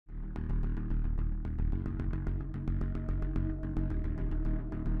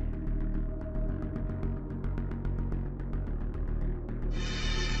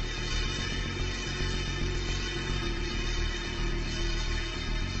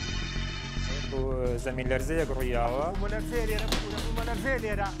زمین لرزەیەک ڕوویاوە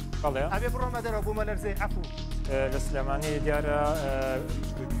بەڵێ ئەبێ بڕۆمە دەرەوە بوومە لەرزەی عەفو لە سلێمانی دیارە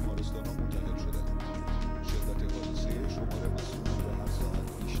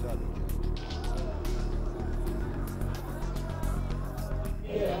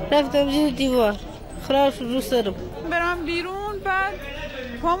رفتم زیر دیوار خراب شد رو سرم برم بیرون بعد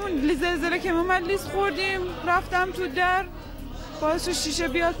پامون زلزله که اومد لیز خوردیم رفتم تو در باعث شد شیشه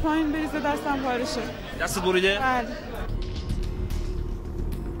بیاد پایین بریزه دستم پاره شد. دست بریده؟ بله.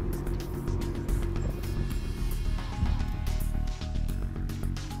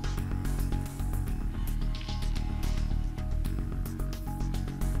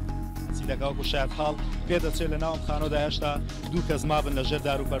 لەگەڵ و شایەتحاڵ پێدەچێت لە ناو ئەم خانۆدا هێشتا دوو کەس مابن لە ژێر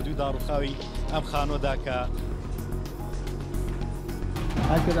دار و بەردووی داڕوخاوی ئەم خانۆدا کە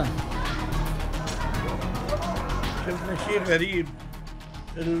شفنا شيء غريب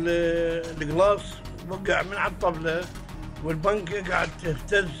القلاص وقع من على الطبلة والبنك قاعد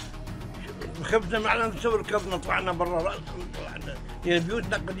تهتز خفنا معنا نسوي ركضنا طلعنا برا رأسنا طلعنا يعني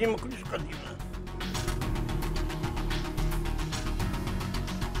بيوتنا قديمة كلش قديمة.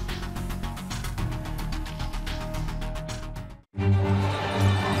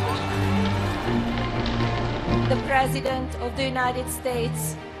 The President of the United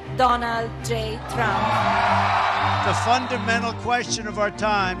States, Donald J. Trump. The fundamental question of our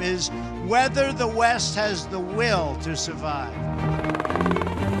time is whether the West has the will to survive.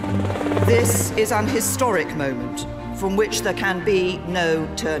 This is an historic moment from which there can be no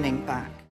turning back.